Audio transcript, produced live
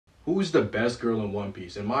Who's the best girl in One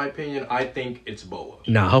Piece? In my opinion, I think it's Boa.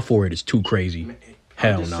 Nah, her forehead is too crazy. Man,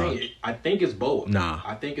 Hell nah. saying, I think it's Boa. Nah.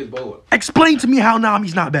 I think it's Boa. Explain to me how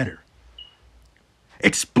Nami's not better.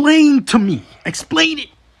 Explain to me. Explain it.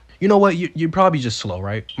 You know what? You're probably just slow,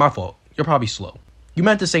 right? My fault. You're probably slow. You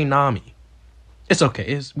meant to say Nami. It's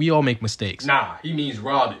okay. We all make mistakes. Nah, he means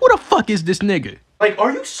Robin. Who the fuck is this nigga? Like,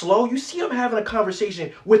 are you slow? You see I'm having a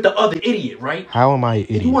conversation with the other idiot, right? How am I an And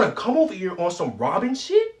you idiot? want to come over here on some Robin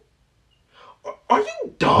shit? Are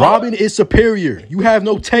you dumb? Robin is superior. You have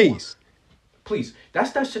no taste. Please,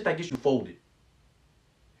 that's that shit that gets you folded.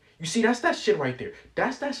 You see, that's that shit right there.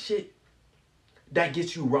 That's that shit that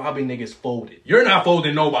gets you robbing niggas folded. You're not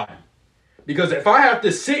folding nobody. Because if I have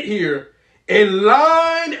to sit here and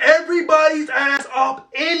line everybody's ass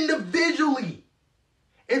up individually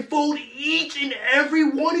and fold each and every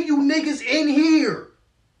one of you niggas in here,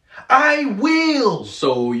 I will.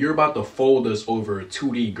 So you're about to fold us over a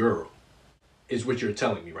 2D girl, is what you're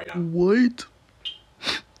telling me right now. What?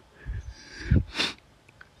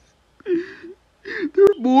 They're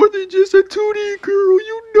more than just a 2D girl.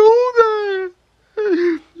 You